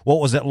 What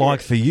was that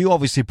like for you?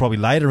 Obviously, probably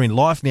later in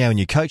life now in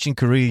your coaching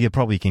career, you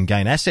probably can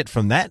gain asset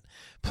from that,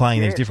 playing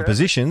these different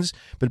positions.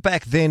 But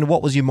back then,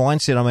 what was your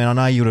mindset? I mean, I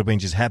know you would have been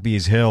just happy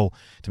as hell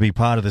to be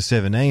part of the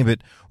 17, but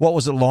what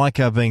was it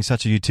like being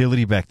such a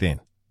utility back then?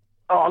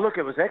 Oh, look,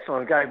 it was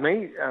excellent. It gave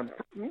me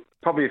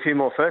probably a few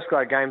more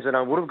first-grade games than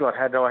I would have got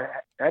had I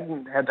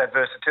hadn't had that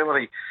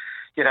versatility.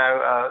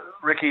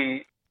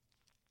 Ricky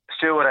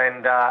Stewart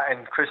and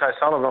Chris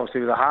O'Sullivan,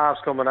 obviously, with the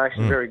halves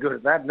combination, very good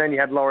at that. And then you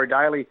had Laurie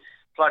Daly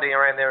floating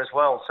around there as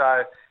well.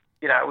 So,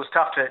 it was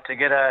tough to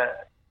get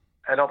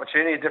an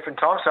opportunity at different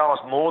times. So I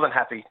was more than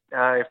happy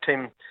if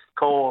Tim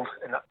called,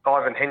 and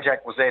Ivan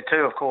Henjak was there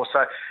too, of course. So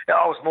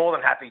I was more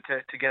than happy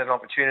to get an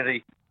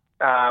opportunity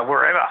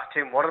wherever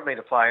Tim wanted me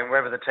to play and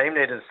wherever the team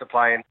needed us to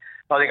play. And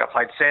I think I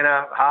played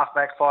centre,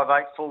 halfback,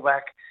 5'8",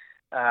 fullback,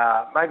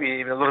 maybe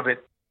even a little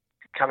bit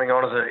coming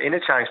on as an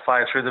interchange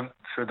player through the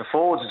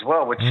forwards as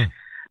well, which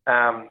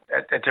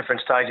at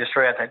different stages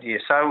throughout that year.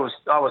 So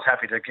I was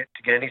happy to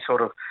get any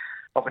sort of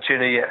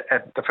opportunity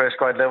at the first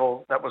grade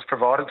level that was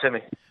provided to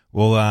me.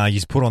 Well, you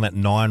put on that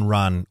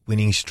 9-run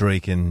winning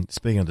streak, and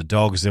speaking of the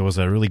Dogs, there was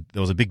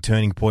a big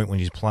turning point when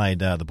you played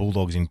the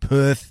Bulldogs in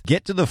Perth.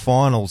 Get to the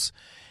finals.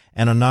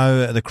 And I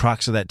know the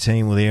crux of that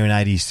team were there in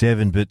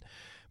 87, but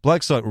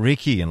blokes like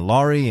Ricky and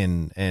Laurie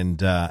and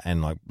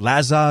like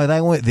Lazo,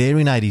 they weren't there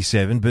in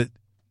 87, but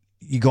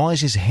you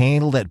guys just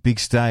handled that big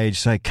stage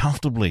so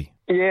comfortably.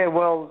 Yeah,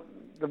 well,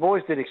 the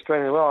boys did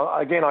extremely well.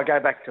 Again, I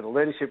go back to the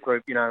leadership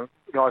group,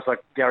 guys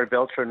like Gary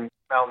Belcher and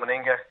Mal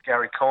Meninga,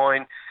 Gary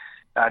Coyne,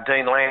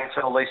 Dean Lance,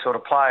 all these sort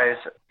of players.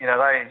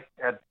 They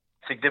had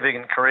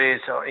significant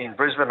careers in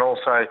Brisbane,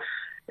 also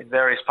in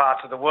various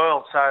parts of the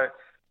world. So,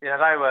 they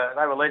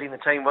were leading the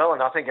team well,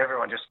 and I think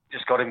everyone just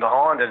got in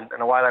behind, and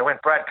away they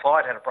went. Brad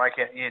Clyde had a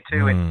breakout year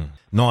too.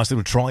 Nice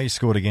little try you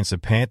scored against the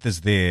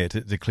Panthers there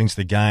to clinch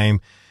the game,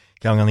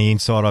 going on the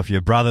inside off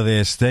your brother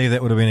there, Steve.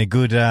 That would have been a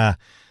good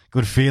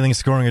feeling,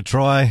 scoring a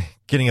try,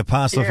 getting a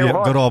pass off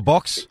your good old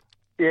box.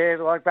 Yeah,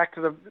 like back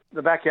to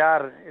the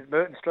backyard at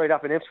Burton Street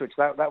up in Ipswich.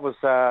 That was,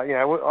 I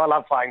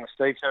love playing with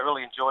Steve, so I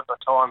really enjoyed my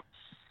time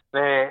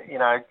there,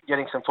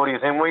 getting some footy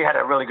with him. We had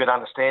a really good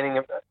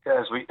understanding,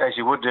 as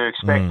you would do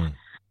expect.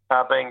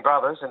 Being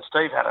brothers, and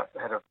Steve had a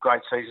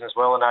great season as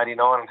well in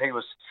 89, and he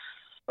was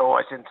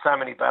always in so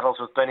many battles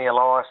with Benny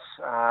Elias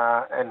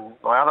and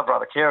my other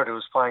brother Kerrod, who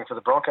was playing for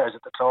the Broncos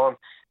at the time,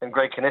 and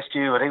Greg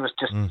Canescu, and he was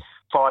just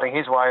fighting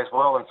his way as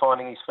well and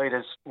finding his feet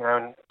as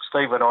and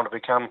Steve went on to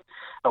become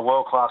a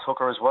world-class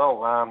hooker as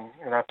well.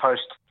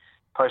 Post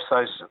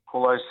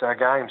all those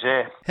games,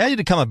 yeah. How did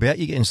it come about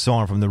you getting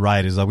signed from the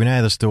Raiders? Like, we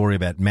know the story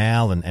about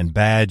Mal and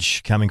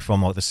Badge coming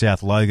from the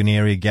South Logan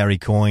area, Gary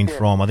Coyne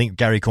from, I think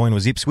Gary Coyne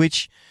was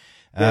Ipswich.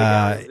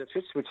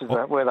 Ipswich, which is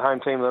where the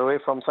home team that we're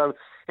from. So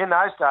in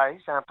those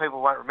days,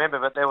 people won't remember,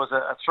 but there was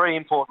a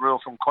 3-import rule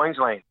from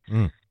Queensland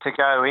to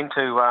go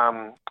into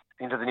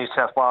the New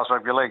South Wales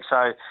Rugby League.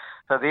 So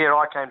the year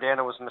I came down,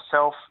 it was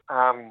myself,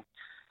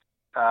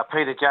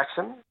 Peter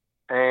Jackson,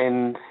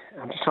 and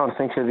I'm just trying to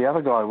think who the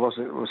other guy was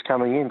that was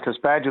coming in, because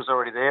Badge was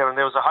already there, and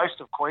there was a host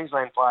of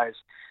Queensland players.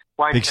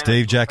 Wayne Big Bennett,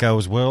 Steve Jacko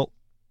as well.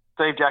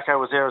 Steve Jacko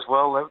was there as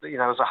well. You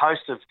know, there was a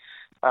host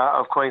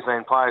of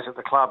Queensland players at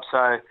the club,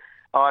 so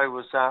I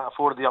was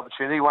afforded the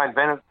opportunity. Wayne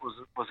Bennett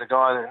was a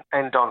guy,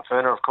 and Don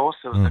Ferner, of course,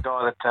 was the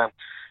guy that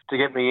to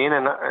get me in.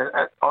 And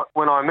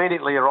when I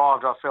immediately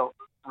arrived, I felt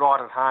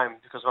right at home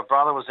because my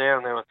brother was there,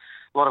 and there were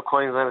a lot of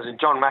Queenslanders. And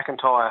John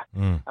McIntyre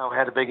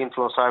had a big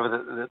influence over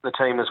the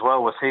team as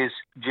well with his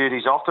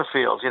duties off the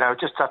field. You know,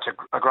 just such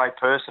a great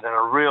person and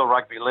a real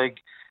rugby league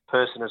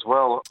person as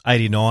well.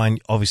 89,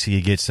 obviously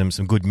you get some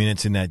good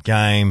minutes in that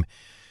game,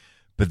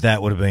 but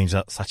that would have been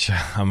such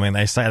a, I mean,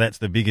 they say that's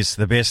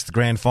the best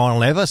grand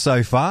final ever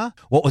so far.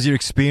 What was your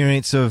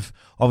experience of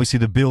obviously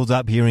the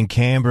build-up here in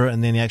Canberra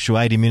and then the actual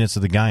 80 minutes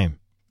of the game?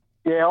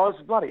 Yeah, it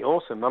was bloody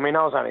awesome. I mean,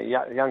 I was only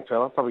a young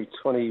fella, probably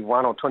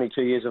 21 or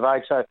 22 years of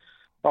age, so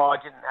I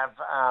didn't have,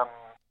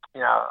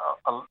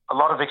 a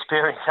lot of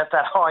experience at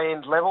that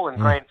high-end level in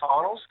grand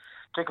finals,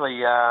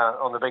 particularly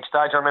on the big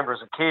stage. I remember as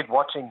a kid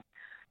watching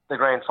the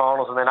grand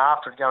finals, and then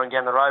after going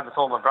down the road with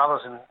all my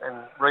brothers and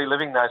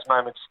reliving those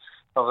moments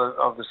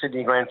of the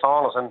Sydney grand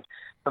finals. And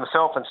for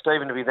myself and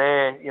Stephen to be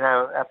there, you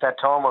know, at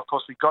that time, of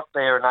course, we got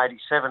there in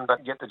 87,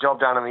 but get the job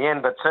done in the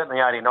end. But certainly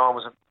 89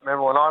 was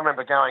memorable. And I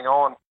remember going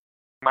on,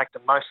 make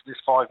the most of this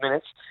 5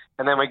 minutes,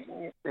 and then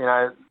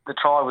the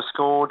try was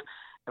scored,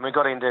 and we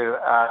got into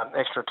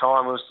extra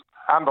time. It was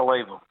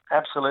unbelievable,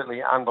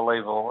 absolutely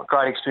unbelievable. A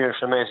great experience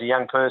for me as a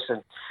young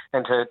person,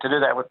 and to do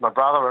that with my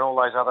brother and all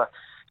those other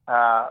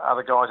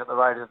guys at the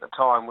Raiders at the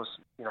time was,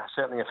 you know,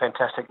 certainly a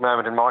fantastic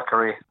moment in my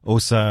career.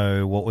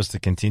 Also, what was to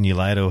continue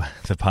later,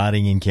 the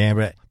partying in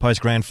Canberra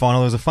post-grand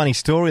final. There was a funny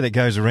story that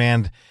goes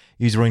around.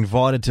 You were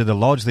invited to the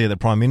lodge there, the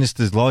Prime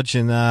Minister's lodge,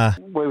 and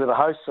we were the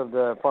hosts of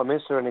the Prime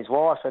Minister and his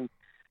wife and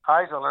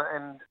Hazel,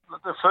 and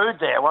the food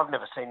there, well, I've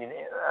never seen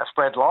a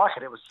spread like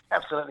it. It was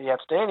absolutely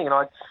outstanding, and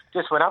I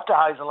just went up to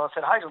Hazel and I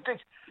said, Hazel,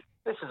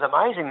 this is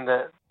amazing,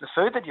 the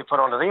food that you put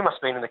on it. He must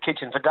have been in the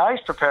kitchen for days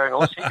preparing all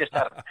this. She just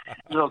had a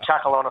little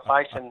chuckle on her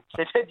face and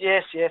said,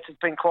 yes,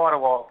 it's been quite a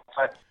while.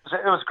 So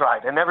it was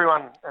great. And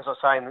everyone, as I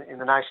say, in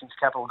the nation's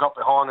capital got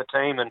behind the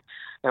team. And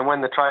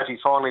when the trophy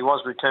finally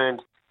was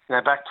returned, you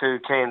know, back to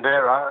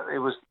Canberra, it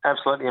was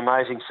absolutely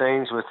amazing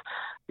scenes with,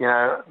 you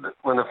know,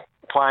 when the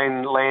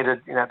plane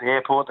landed, you know, at the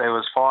airport, there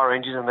was fire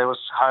engines and there was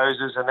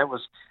hoses, and it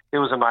was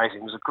amazing.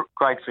 It was a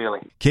great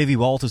feeling. Kevy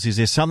Walters, is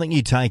there something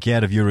you take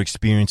out of your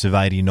experience of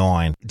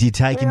 89? Do you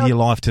take into your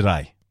life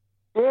today?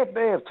 Yeah,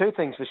 two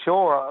things for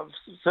sure.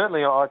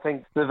 Certainly, I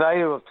think the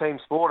value of team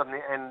sport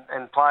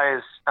and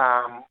players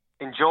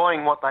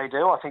enjoying what they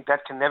do, I think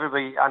that can never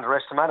be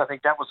underestimated. I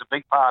think that was a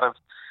big part of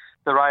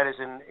the Raiders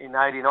in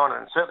 89,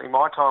 and certainly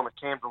my time at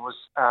Canberra was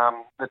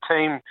the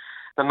team,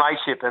 the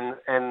mateship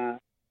and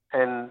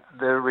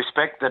the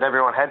respect that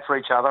everyone had for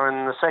each other.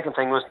 And the second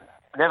thing was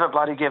never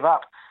bloody give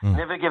up.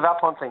 Never give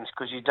up on things,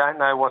 because you don't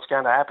know what's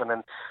going to happen.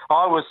 And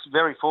I was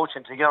very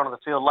fortunate to get onto the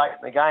field late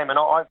in the game, and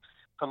I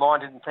for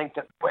mine, didn't think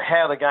that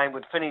how the game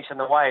would finish and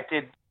the way it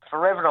did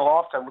forever in a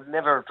lifetime. Would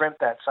never have dreamt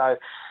that. So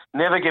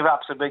never give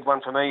up's a big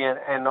one for me,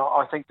 and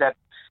I think that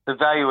the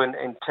value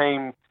in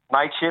team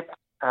mateship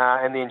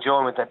and the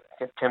enjoyment that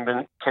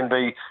can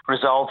be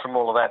resolved from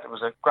all of that. It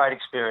was a great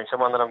experience and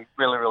one that I'm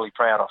really, really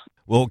proud of.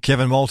 Well,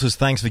 Kevin Walters,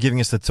 thanks for giving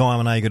us the time.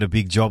 I know you've got a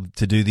big job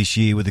to do this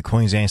year with the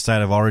Queensland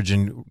State of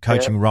Origin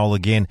coaching role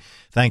again.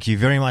 Thank you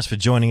very much for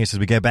joining us as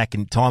we go back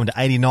in time to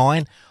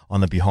 89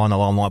 on the Behind the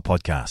Limelight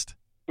podcast.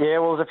 Yeah,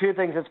 well, there's a few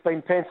things that's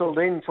been penciled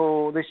in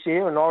for this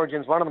year, and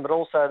Origin's one of them, but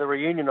also the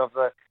reunion of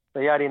the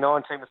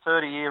 89 team, a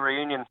 30-year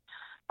reunion.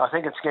 I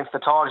think it's against the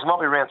Tigers. It might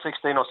be around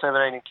 16 or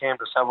 17 in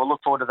Canberra, so we'll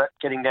look forward to that,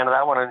 getting down to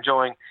that one and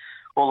enjoying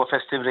all the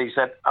festivities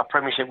that a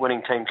premiership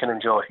winning team can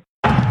enjoy.